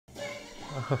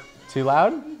Too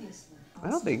loud? I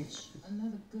don't think.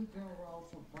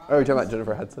 Oh, are you talking about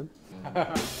Jennifer Hudson?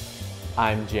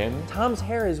 I'm Jim. Tom's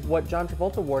hair is what John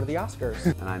Travolta wore to the Oscars.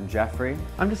 And I'm Jeffrey.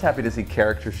 I'm just happy to see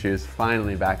Character Shoes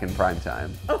finally back in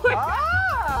primetime. Oh my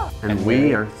God! And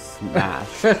we are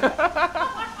smashed.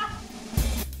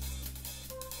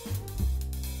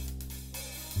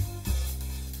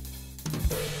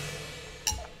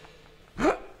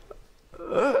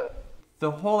 The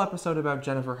whole episode about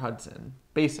Jennifer Hudson,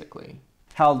 basically.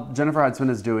 How Jennifer Hudson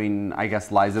is doing, I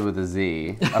guess, Liza with a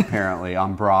Z, apparently,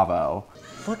 on Bravo.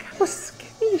 Look how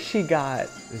skinny she got.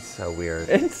 It's so weird.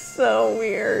 It's so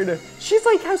weird. She's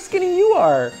like how skinny you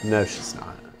are. No, she's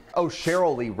not. Oh,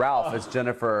 Cheryl Lee Ralph is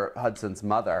Jennifer Hudson's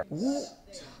mother. Ooh.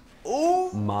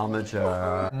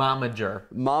 Momager.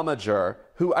 Momager,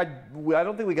 who I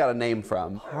don't think we got a name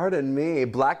from. Pardon me,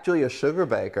 Black Julia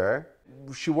Sugarbaker.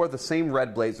 She wore the same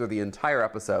red blazer the entire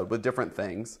episode with different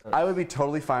things. I would be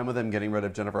totally fine with them getting rid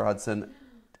of Jennifer Hudson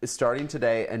starting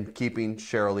today and keeping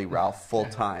Cheryl Lee Ralph full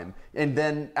time. And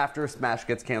then after Smash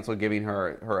gets canceled, giving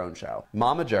her her own show.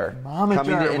 Momager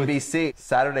coming to NBC.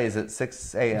 Saturdays at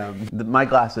 6 a.m. My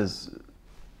glass is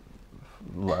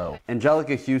low.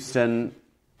 Angelica Houston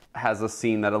has a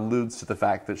scene that alludes to the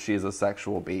fact that she is a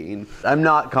sexual being. I'm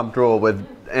not comfortable with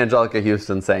Angelica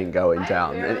Houston saying going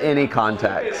down in any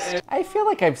context. I feel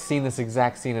like I've seen this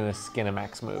exact scene in a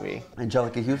Skinamax movie.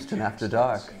 Angelica Houston After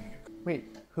Dark.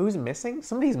 Wait, who's missing?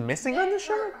 Somebody's missing on the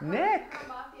show? Nick!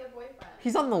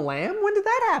 He's on the lam? When did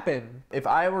that happen? If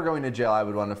I were going to jail, I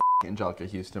would want to f Angelica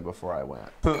Houston before I went.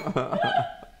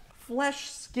 Flesh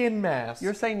skin mask.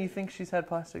 You're saying you think she's had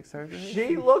plastic surgery?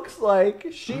 She looks like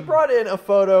she brought in a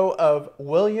photo of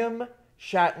William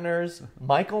Shatner's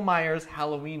Michael Myers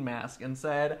Halloween mask and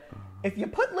said, if you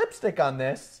put lipstick on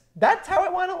this, that's how I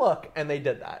want to look. And they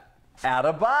did that.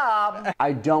 Atta Bob!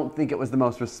 I don't think it was the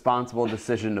most responsible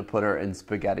decision to put her in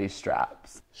spaghetti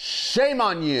straps. Shame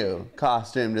on you,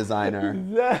 costume designer.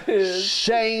 That is...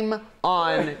 Shame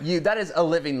on you. That is a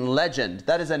living legend.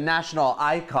 That is a national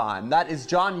icon. That is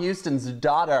John Huston's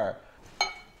daughter.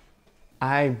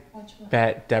 I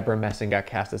bet Deborah Messing got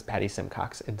cast as Patty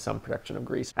Simcox in some production of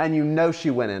Grease. And you know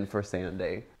she went in for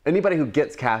Sandy. Anybody who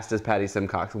gets cast as Patty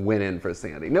Simcox went in for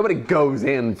Sandy. Nobody goes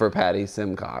in for Patty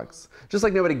Simcox. Just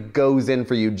like nobody goes in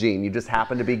for Eugene. You just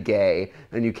happen to be gay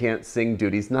and you can't sing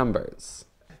Duty's numbers.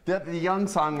 The young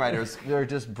songwriters, they're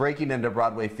just breaking into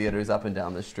Broadway theaters up and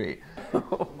down the street.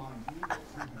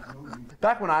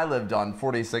 Back when I lived on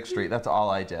 46th Street, that's all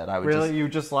I did. I would you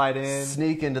just slide in,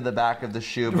 sneak into the back of the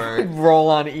Schubert, roll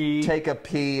on E, take a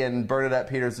pee in Bernadette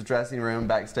Peters' dressing room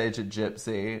backstage at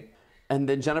Gypsy. And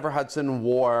then Jennifer Hudson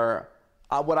wore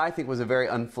what I think was a very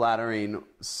unflattering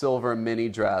silver mini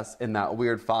dress in that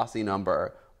weird Fosse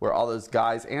number where all those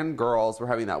guys and girls were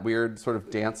having that weird sort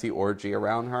of dancey orgy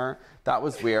around her. That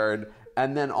was weird.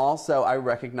 And then also I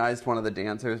recognized one of the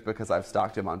dancers because I've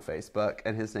stalked him on Facebook,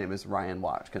 and his name is Ryan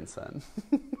Watkinson.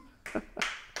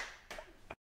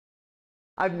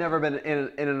 I've never been in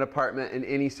an apartment in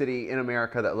any city in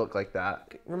America that looked like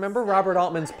that. Remember Robert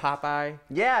Altman's Popeye?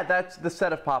 Yeah, that's the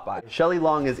set of Popeye. Shelley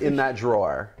Long is in that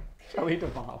drawer. Shelley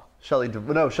Duvall.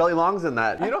 No, Shelley Long's in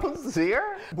that. You don't see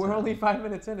her? We're only 5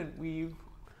 minutes in and we've...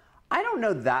 I don't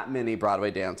know that many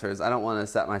Broadway dancers. I don't want to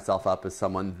set myself up as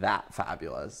someone that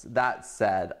fabulous. That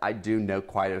said, I do know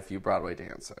quite a few Broadway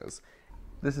dancers.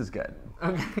 This is good.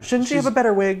 Okay. Shouldn't she have a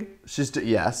better wig?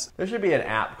 Yes. There should be an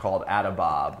app called Atta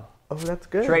Bob. Oh, that's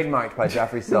good. Trademarked by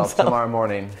Jeffery Self tomorrow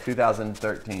morning,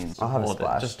 2013. I'll have a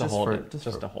splash. Just to hold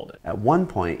it. At one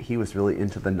point, he was really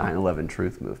into the 9/11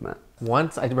 truth movement.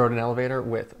 Once I rode an elevator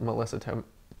with Marissa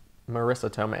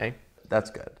Tomei. That's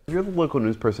good. You're the local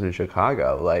news person in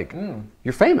Chicago. Like,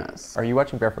 you're famous. Are you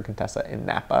watching Barefoot Contessa in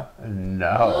Napa?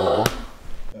 No.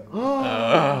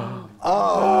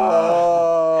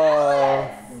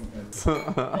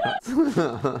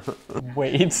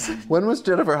 Wait. When was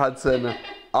Jennifer Hudson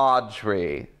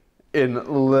Audrey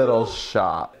in Little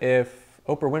Shop? If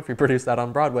Oprah Winfrey produced that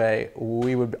on Broadway,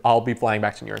 we would all be flying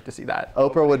back to New York to see that.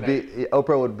 Oprah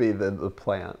would be the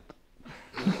plant.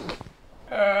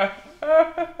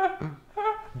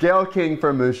 Gail King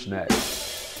for Mushnik.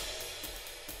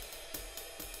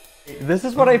 This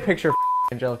is what I picture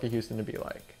Angelica Houston to be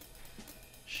like.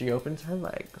 She opens her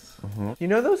legs. You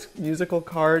know those musical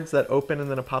cards that open and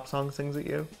then a pop song sings at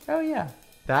you? Oh yeah.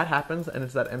 That happens, and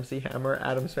it's that MC Hammer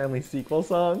Addams Family sequel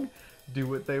song. Do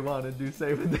what they want to do,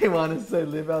 say what they want to say,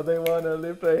 live how they want to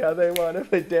live, play how they want to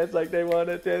play, dance like they want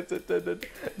to dance.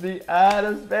 The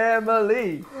Addams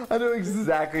Family. I know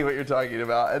exactly what you're talking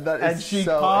about, and that is and she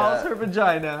calls her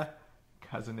vagina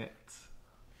Cousin It.